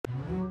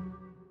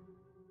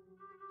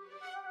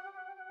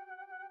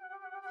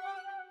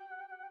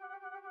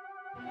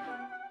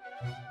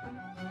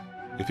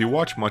If you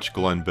watch much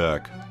Glenn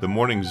Beck, the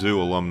Morning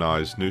Zoo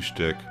alumni's new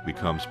shtick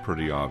becomes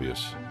pretty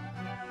obvious.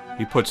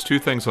 He puts two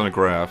things on a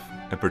graph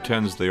and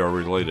pretends they are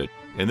related.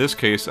 In this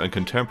case, a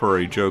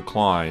contemporary Joe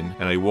Klein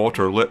and a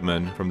Walter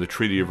Lippmann from the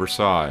Treaty of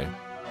Versailles.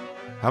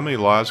 How many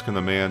lives can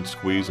the man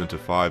squeeze into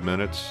 5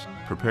 minutes?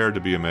 Prepare to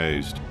be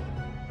amazed.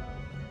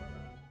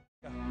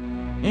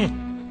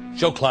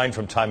 Joe Klein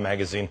from Time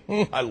magazine.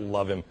 I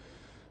love him.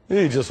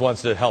 He just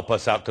wants to help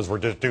us out because we're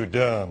just too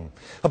dumb.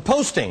 A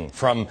posting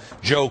from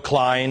Joe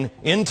Klein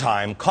in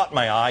Time caught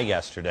my eye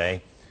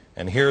yesterday.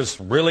 And here's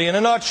really in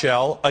a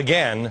nutshell,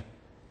 again,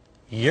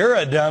 you're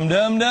a dumb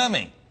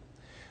dummy.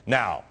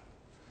 Now,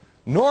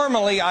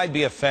 normally I'd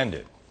be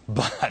offended,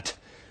 but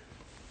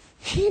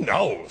he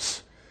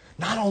knows.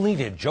 Not only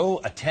did Joe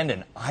attend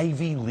an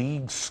Ivy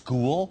League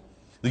school,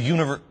 wait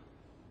a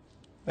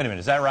minute,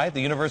 is that right?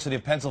 The University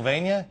of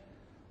Pennsylvania?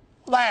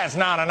 That's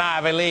not an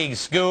Ivy League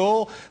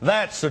school.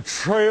 That's the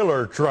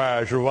trailer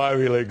trash of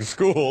Ivy League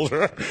schools.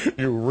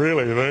 You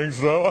really think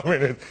so? I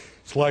mean,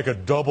 it's like a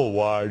double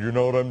wide, you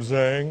know what I'm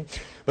saying?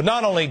 But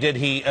not only did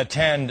he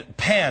attend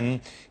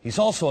Penn, he's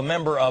also a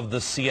member of the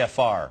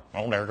CFR.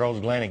 Oh, there goes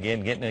Glenn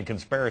again, getting into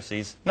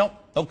conspiracies. No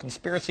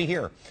conspiracy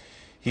here.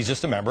 He's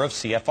just a member of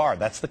CFR.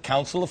 That's the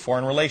Council of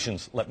Foreign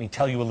Relations. Let me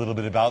tell you a little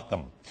bit about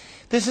them.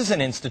 This is an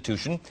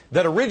institution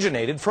that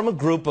originated from a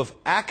group of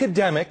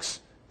academics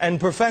and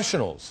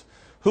professionals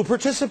who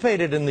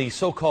participated in the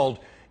so-called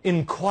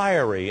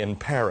inquiry in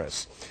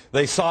Paris.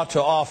 They sought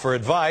to offer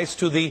advice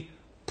to the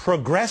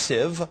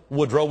progressive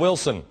Woodrow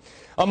Wilson.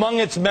 Among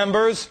its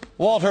members,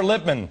 Walter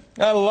Lippmann.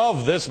 I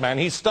love this man.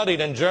 He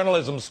studied in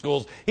journalism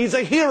schools. He's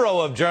a hero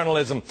of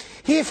journalism.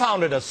 He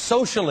founded a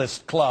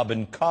socialist club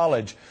in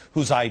college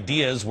whose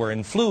ideas were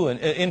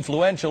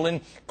influential in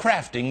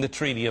crafting the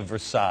Treaty of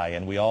Versailles,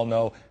 and we all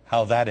know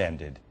how that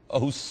ended.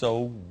 Oh,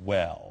 so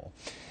well.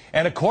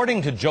 And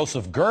according to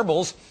Joseph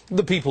Goebbels,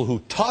 the people who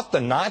taught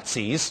the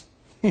Nazis,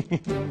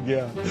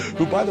 yeah,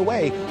 who, by the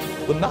way,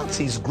 the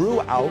Nazis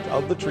grew out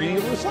of the Treaty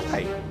of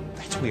Versailles.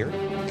 That's weird.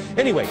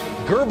 Anyway,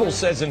 Goebbels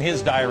says in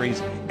his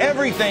diaries,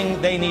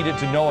 everything they needed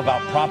to know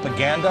about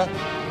propaganda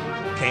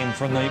came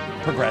from the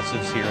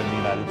progressives here in the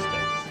United States.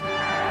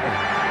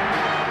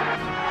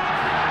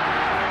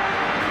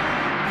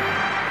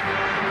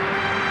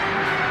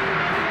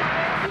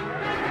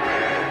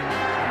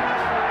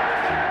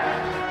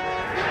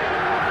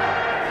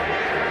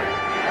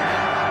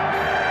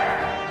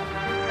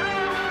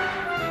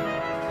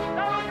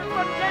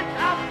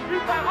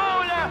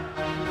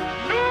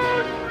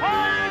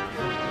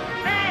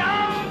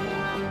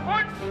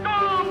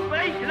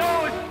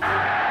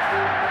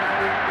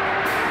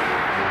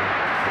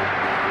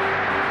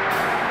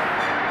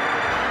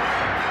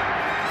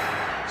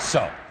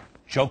 So,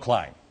 Joe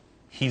Klein,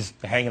 he's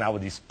hanging out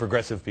with these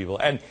progressive people,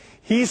 and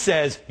he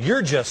says,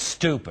 you're just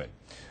stupid.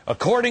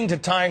 According to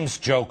Time's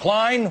Joe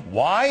Klein,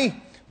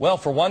 why? Well,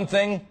 for one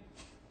thing,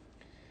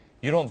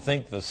 you don't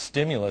think the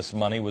stimulus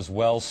money was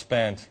well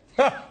spent.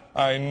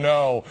 I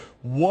know.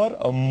 What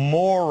a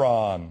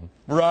moron,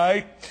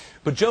 right?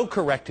 But Joe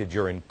corrected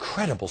your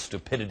incredible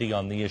stupidity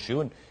on the issue,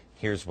 and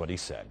here's what he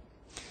said.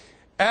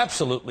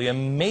 Absolutely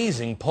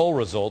amazing poll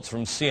results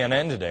from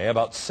CNN today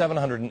about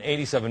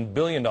 $787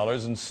 billion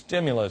in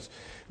stimulus.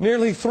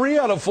 Nearly 3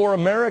 out of 4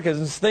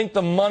 Americans think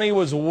the money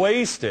was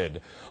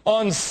wasted.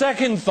 On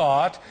second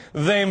thought,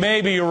 they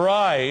may be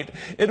right.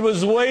 It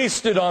was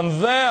wasted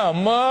on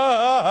them.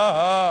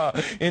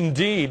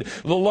 Indeed,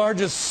 the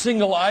largest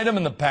single item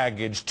in the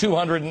package,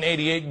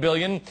 $288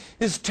 billion,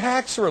 is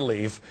tax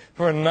relief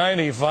for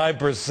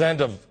 95%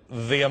 of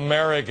the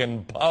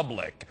American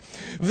public.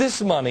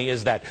 This money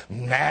is that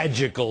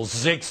magical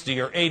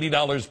 $60 or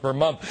 $80 per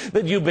month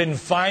that you've been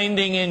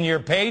finding in your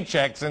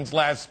paycheck since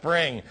last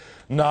spring.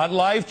 Not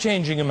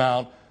life-changing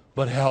amount,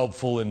 but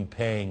helpful in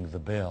paying the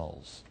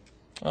bills.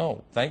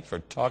 Oh, thanks for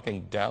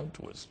talking down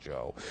to us,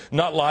 Joe.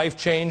 Not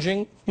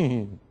life-changing?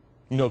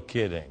 No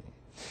kidding.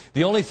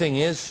 The only thing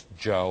is,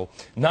 Joe,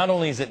 not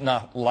only is it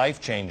not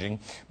life-changing,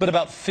 but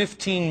about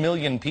 15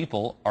 million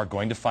people are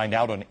going to find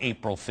out on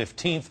April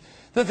 15th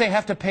that they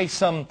have to pay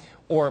some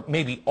or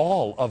maybe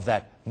all of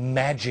that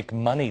magic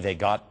money they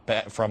got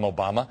from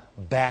Obama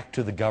back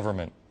to the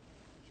government.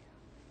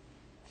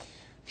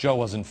 Joe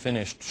wasn't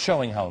finished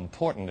showing how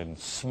important and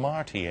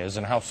smart he is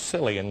and how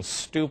silly and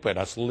stupid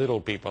us little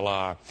people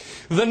are.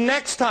 The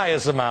next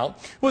highest amount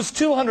was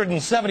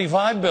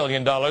 $275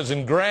 billion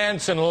in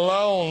grants and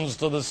loans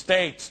to the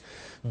states.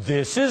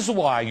 This is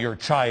why your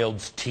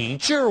child's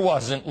teacher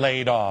wasn't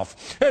laid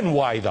off and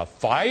why the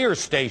fire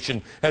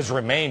station has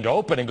remained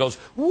open and goes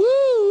woo,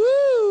 woo,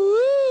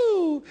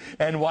 woo,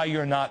 and why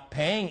you're not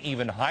paying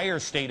even higher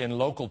state and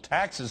local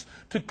taxes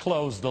to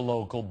close the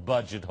local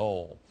budget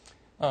hole.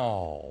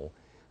 Oh,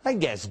 I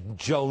guess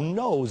Joe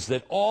knows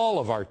that all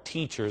of our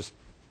teachers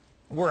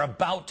were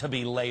about to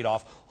be laid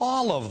off.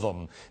 All of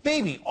them.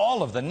 Maybe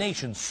all of the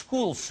nation's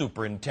school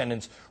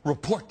superintendents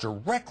report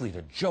directly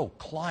to Joe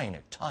Klein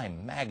at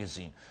Time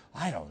magazine.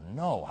 I don't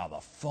know how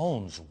the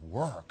phones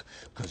work,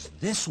 because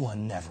this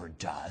one never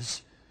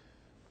does.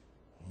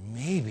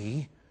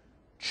 Maybe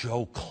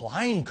Joe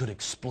Klein could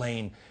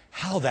explain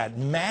how that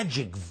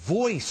magic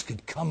voice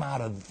could come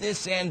out of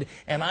this end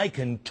and I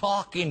can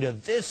talk into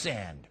this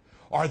end.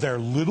 Are there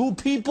little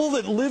people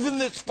that live in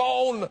this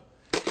phone?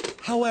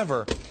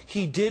 However,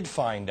 he did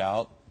find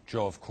out,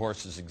 Joe of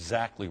course is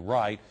exactly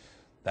right,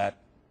 that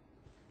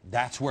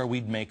that's where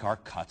we'd make our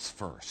cuts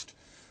first.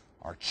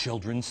 Our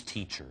children's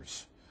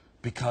teachers.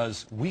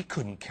 Because we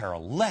couldn't care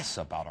less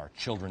about our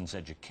children's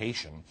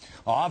education.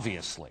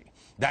 Obviously,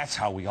 that's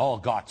how we all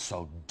got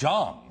so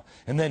dumb.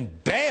 And then,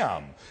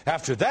 bam,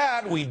 after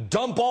that, we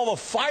dump all the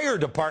fire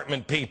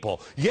department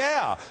people.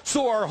 Yeah,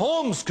 so our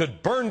homes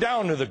could burn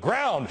down to the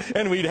ground,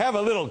 and we'd have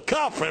a little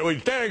cup, and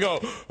we'd stand and go,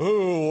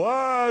 oh,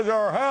 why is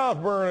our house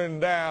burning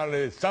down?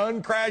 Did the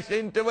sun crash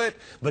into it?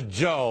 But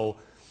Joe,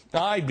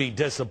 I'd be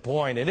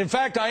disappointed. In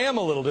fact, I am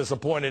a little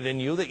disappointed in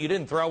you that you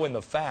didn't throw in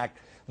the fact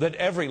that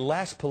every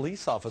last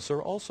police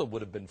officer also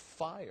would have been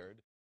fired.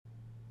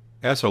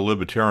 As a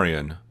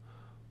libertarian,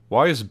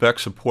 why is Beck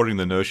supporting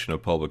the notion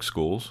of public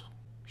schools?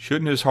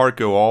 Shouldn't his heart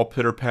go all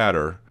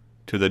pitter-patter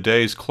to the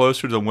days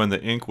closer to when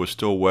the ink was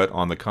still wet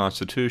on the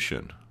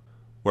Constitution,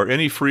 where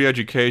any free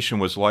education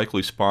was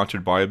likely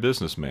sponsored by a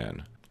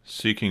businessman,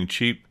 seeking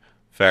cheap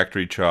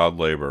factory child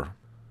labor?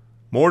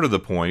 More to the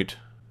point,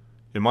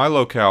 in my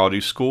locality,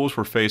 schools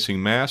were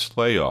facing mass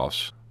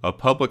layoffs of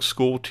public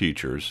school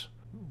teachers,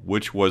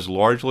 which was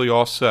largely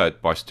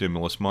offset by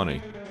stimulus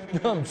money.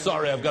 I'm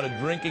sorry, I've got a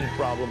drinking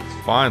problem.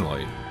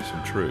 Finally,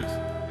 some truth.